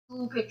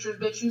school pictures,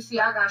 bitch. You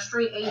see, I got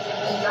straight A's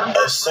and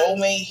B's. A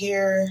soulmate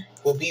here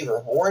will be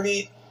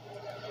rewarded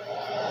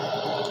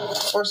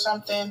for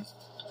something.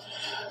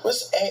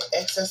 What's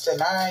access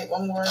denied?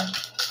 One more.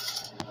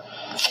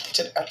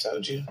 I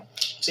told you.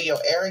 To your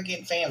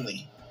arrogant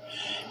family.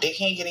 They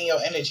can't get in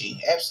your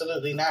energy.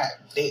 Absolutely not.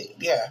 They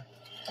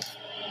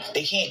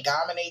can't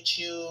dominate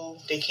you.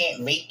 They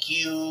can't make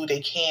you.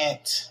 They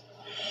can't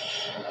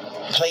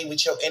play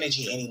with your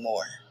energy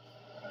anymore.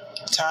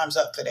 Time's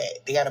up for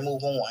that. They got to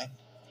move on.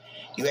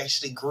 You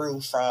actually grew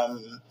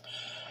from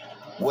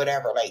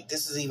whatever. Like,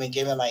 this is even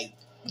giving, like,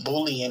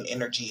 bullying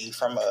energy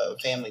from a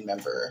family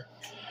member.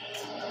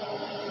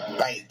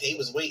 Like, they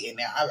was waiting.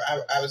 Now,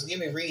 I was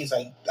giving reads,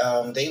 like,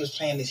 they was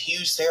planning this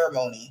huge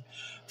ceremony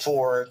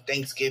for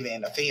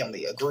Thanksgiving, a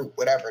family, a group,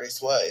 whatever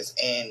this was.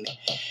 And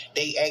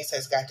they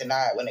access got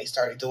denied when they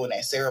started doing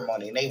that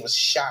ceremony. And they was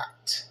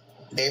shocked.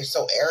 They're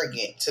so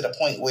arrogant to the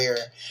point where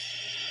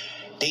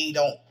they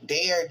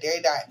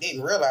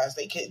didn't realize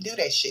they couldn't do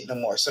that shit no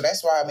more. So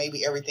that's why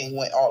maybe everything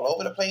went all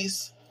over the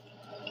place.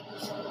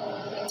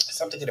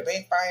 Something could have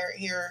backfired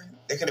here.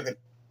 There could have been.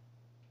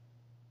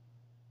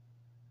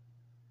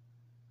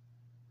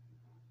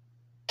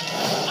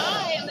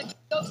 I am the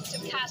ghost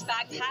of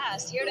Cashback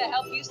Past, here to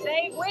help you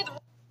save with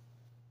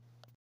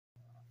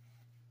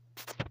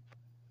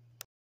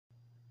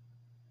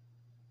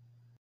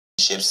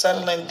Ship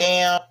settling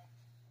down.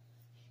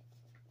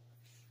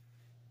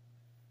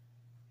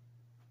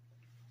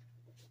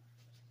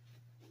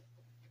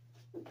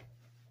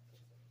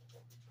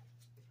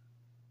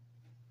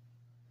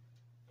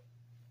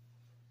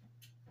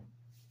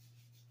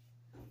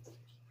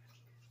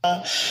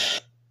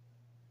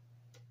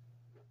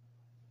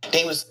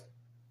 They was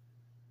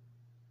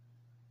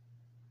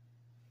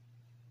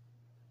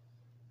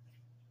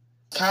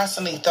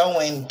constantly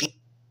throwing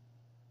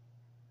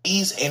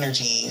these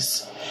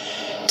energies,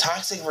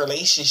 toxic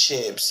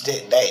relationships,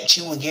 that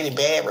you would get in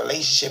bad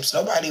relationships.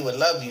 Nobody would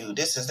love you.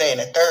 This is that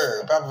and the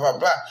third, blah, blah, blah,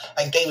 blah.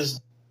 Like, they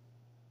was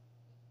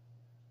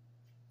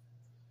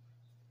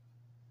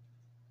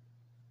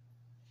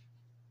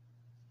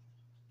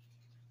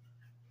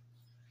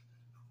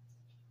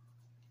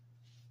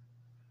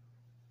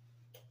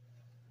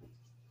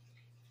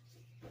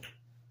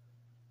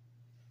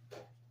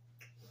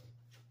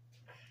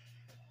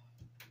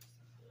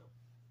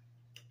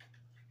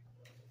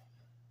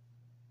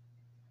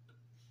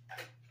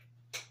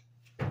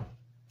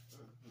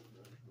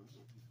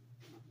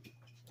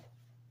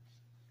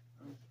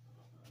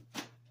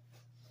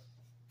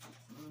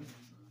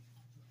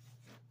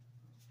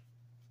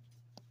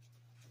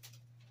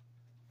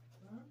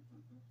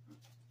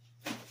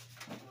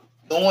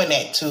doing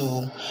that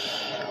to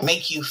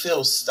make you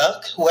feel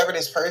stuck, whoever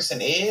this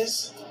person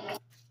is.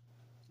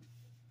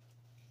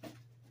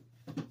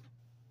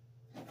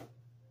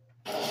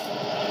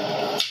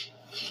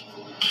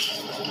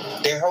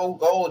 Their whole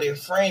goal, their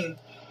friend,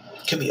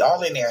 could be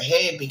all in their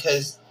head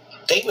because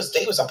they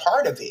was a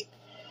part of it.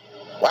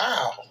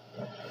 Wow.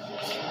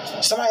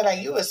 Somebody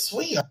like you is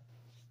sweetheart.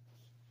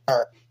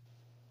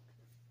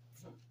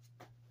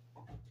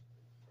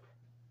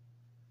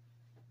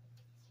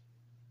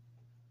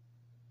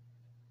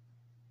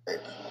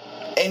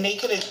 And they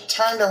could have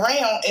turned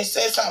around and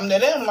said something to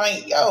them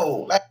like,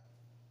 yo, like,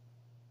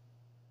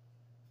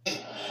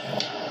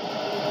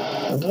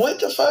 what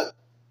the fuck?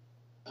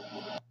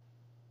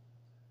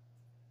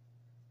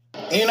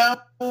 You know?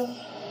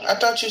 I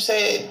thought you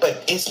said,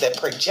 but it's the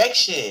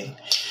projection.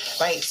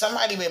 Like,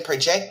 somebody been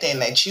projecting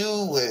that you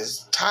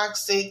was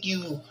toxic,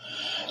 you're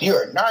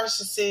a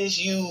narcissist,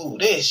 you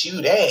this,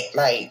 you that.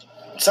 Like,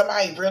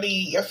 somebody really,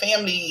 your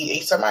family,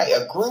 somebody,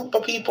 a group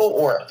of people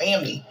or a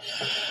family,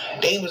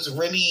 they was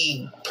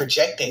really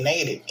projecting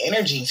negative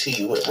energy to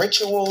you with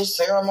rituals,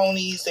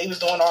 ceremonies. They was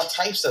doing all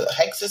types of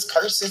hexes,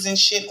 curses, and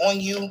shit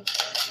on you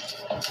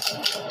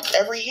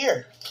every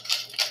year.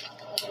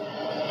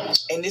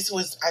 And this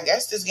was, I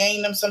guess, this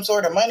gained them some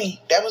sort of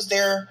money. That was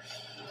their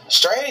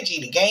strategy,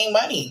 to gain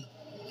money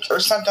or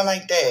something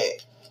like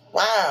that.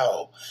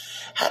 Wow.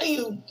 How do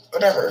you,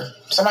 whatever,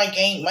 somebody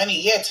gain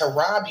money, to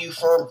rob you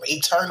for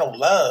eternal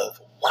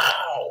love.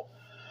 Wow.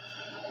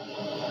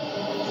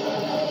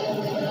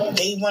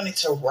 They wanted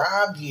to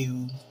rob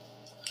you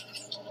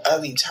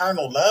of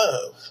eternal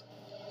love.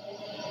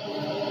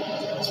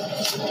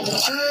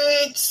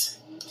 What?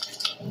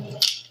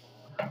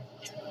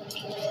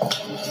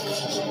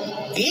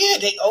 Yeah,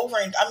 they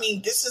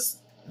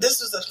this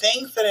was a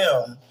thing for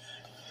them.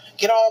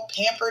 Get all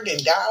pampered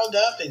and dialed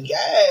up and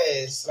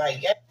yes,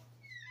 like, yes.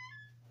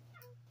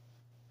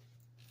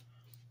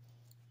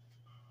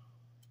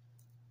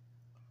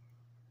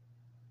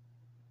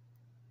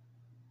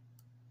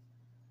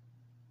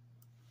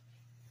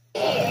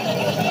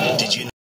 Did you